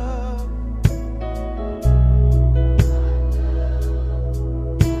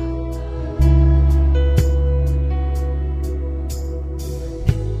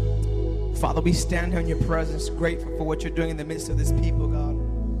 Father, we stand here in your presence, grateful for what you're doing in the midst of this people, God.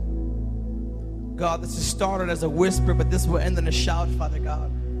 God, this has started as a whisper, but this will end in a shout, Father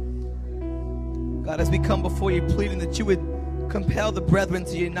God. God, as we come before you, pleading that you would compel the brethren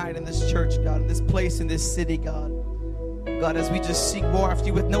to unite in this church, God, in this place, in this city, God. God, as we just seek more after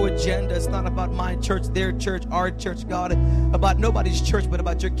you with no agenda. It's not about my church, their church, our church, God, about nobody's church, but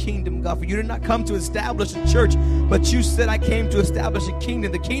about your kingdom, God. For you did not come to establish a church, but you said, I came to establish a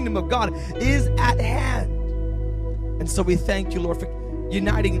kingdom. The kingdom of God is at hand. And so we thank you, Lord, for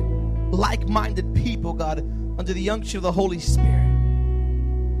uniting like-minded people, God, under the unction of the Holy Spirit.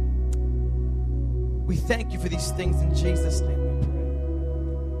 We thank you for these things in Jesus' name we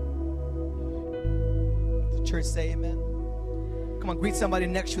pray. The church say amen. Come on, greet somebody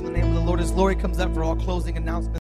next to you in the name of the Lord as Lori comes up for all closing announcements.